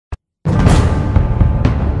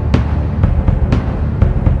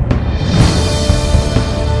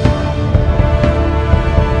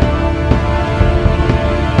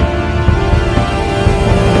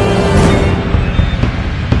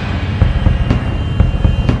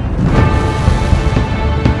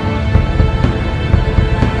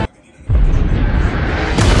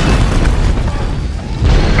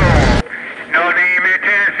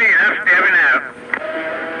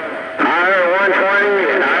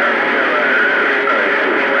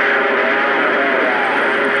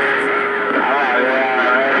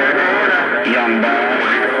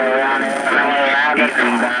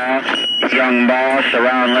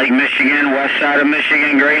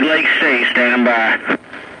Michigan, Great Lakes State, stand by.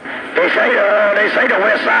 They say the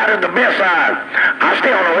west side is the best side. I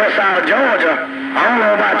stay on the west side of Georgia. I don't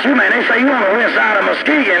know about you, man. They say you on the west side of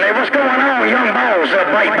Muskegon. Hey, what's going on, young balls?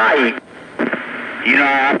 Bite. You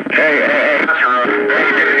know, hey,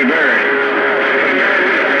 Dirty Bird.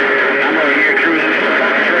 I'm over here cruising this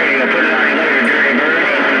Fox Radio. Put it on your later, Dirty Bird.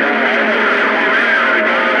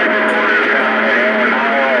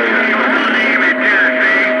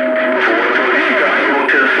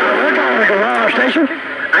 We're going to the garage station.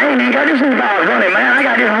 I ain't even got this thing about running, man. I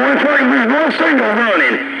got this 140 with one single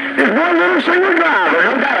running. This one little single driver,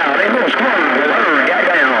 no doubt. They little squirrel, got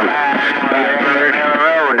down.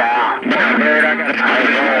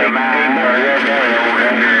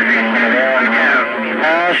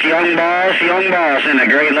 Young boss, and the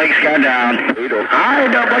Great Lakes got down. All right,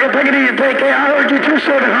 buddy, take it easy, take care. I heard you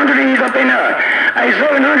 700 E's up in there. Hey,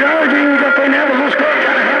 700, I heard you E's up in there. The little squirrel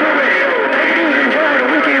got to have a radio. Take it easy, enjoy the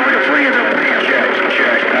weekend with the friends up there. Check.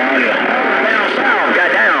 Down south, got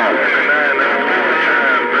down.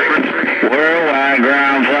 Worldwide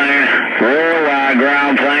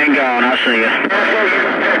ground plane gone. I see you.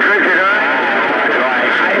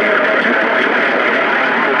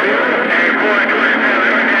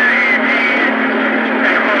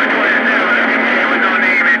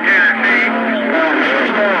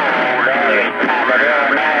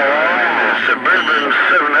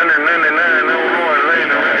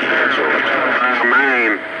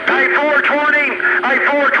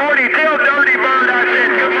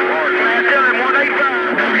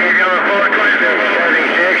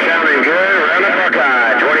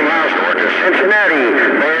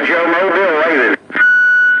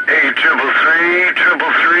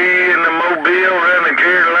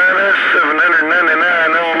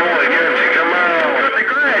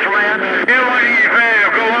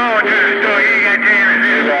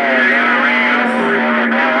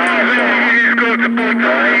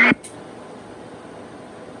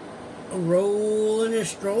 Rolling and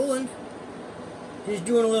strolling. Just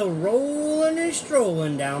doing a little rolling and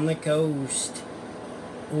strolling down the coast.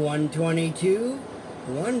 122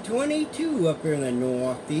 up here in the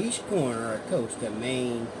northeast corner of coast of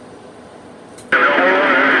Maine.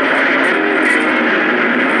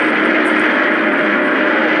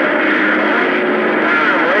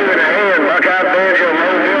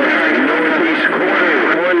 Northeast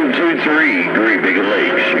corner, 123, Great Big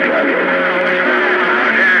Lakes, Chicago.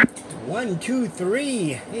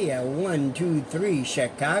 123, hey, 123,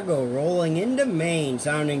 Chicago rolling into Maine.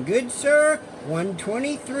 Sounding good, sir?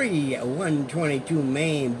 123, 122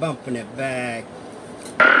 Maine, bumping it back.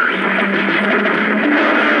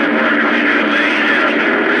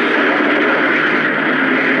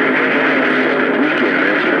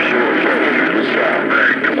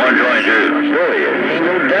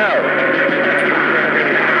 No doubt.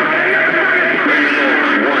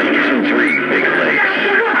 123, Big Lakes.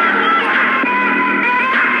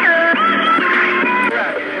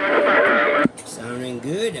 Sounding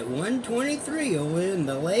good at 123 over in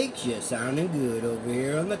the lakes. You're sounding good over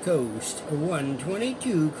here on the coast.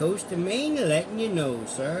 122, coast of Maine, letting you know,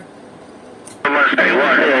 sir.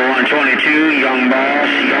 122, young boss.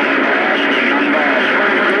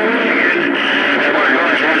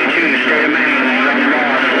 122, state of Maine, young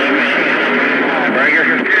boss.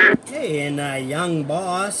 Breaker. Hey, and young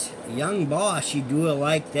boss, you do it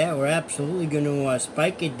like that. We're absolutely going to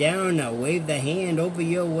spike it down. Wave the hand over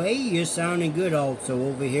your way. You're sounding good also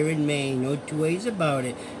over here in Maine. No two ways about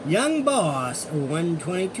it. Young boss,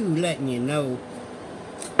 122, letting you know.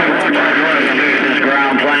 This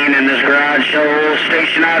ground plane and this garage show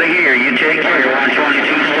station out of here. You take care.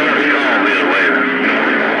 122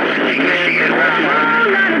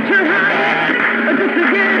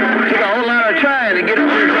 Took a whole lot of trying to get up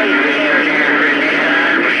here.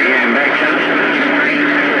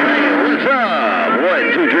 What's up?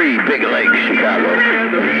 123 Big Lakes, Chicago. 122 in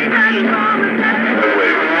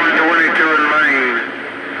Maine.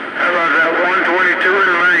 How about that? 122 in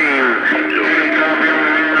Maine.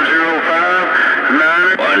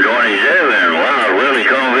 127, Wild Willie,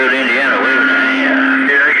 Conville, Indiana.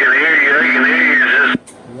 Yeah, I can hear you.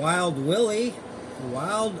 Wild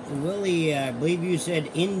Willie, I believe you said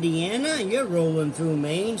Indiana. You're rolling through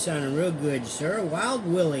Maine, sounding real good, sir. Wild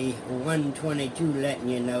Willie, 122, letting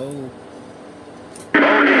you know.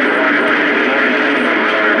 I'm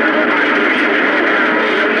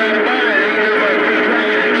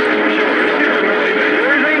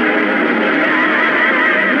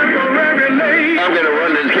going to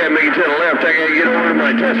run this, can't make it to the left. I got to get over to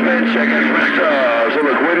my test bed, check out some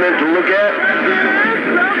equipment to look at.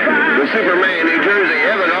 The Superman, New Jersey.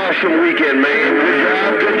 Have an awesome weekend, man.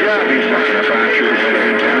 Good job. You signed up on your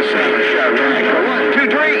shot right. 1,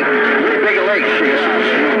 2, 3. Big Lake.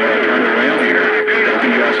 Turn around here.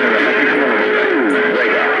 You guys have a happy Memorial Day.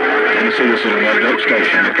 And you see this is another dope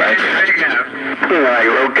station. Okay? Like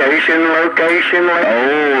location.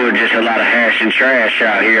 Oh, just a lot of hash and trash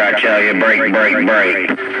out here, I tell you. Break.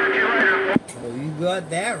 Oh, you got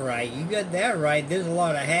that right. You got that right. There's a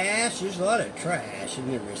lot of hash. There's a lot of trash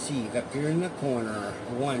in the receive up here in the corner.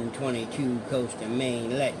 122 coast of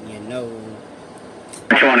Maine, letting you know.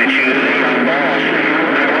 22, young boss.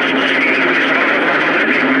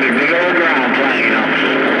 Big old ground plane.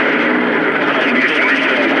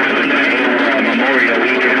 Memorial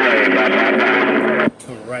weekend way. Bye.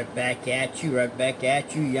 Right back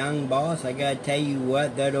at you, young boss. I gotta tell you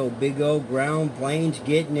what, that old big old ground plane's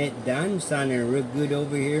getting it done, sounding real good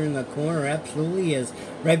over here in the corner. Absolutely is.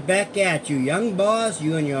 Right back at you, young boss.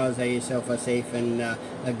 You and yours have yourself a safe and a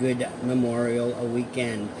good Memorial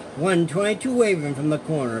weekend. 122 waving from the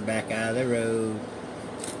corner, back out of the road.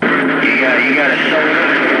 You got a soda?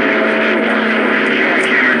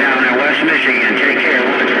 You're down in West Michigan. Take care.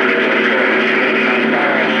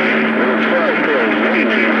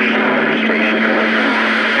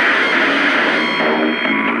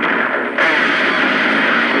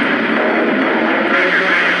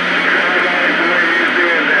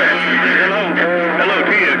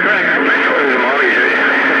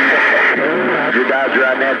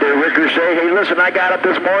 Hey, listen, I got up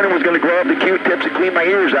this morning, was going to grow up the Q-tips and clean my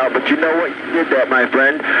ears out, but you know what? You did that, my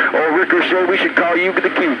friend. Oh, Ricochet, we should call you the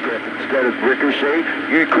Q-tip instead of Ricochet.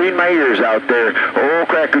 You clean my ears out there. Oh,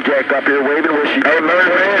 Cracker Jack up here waving. Hey,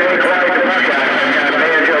 Merlin, hey, quiet,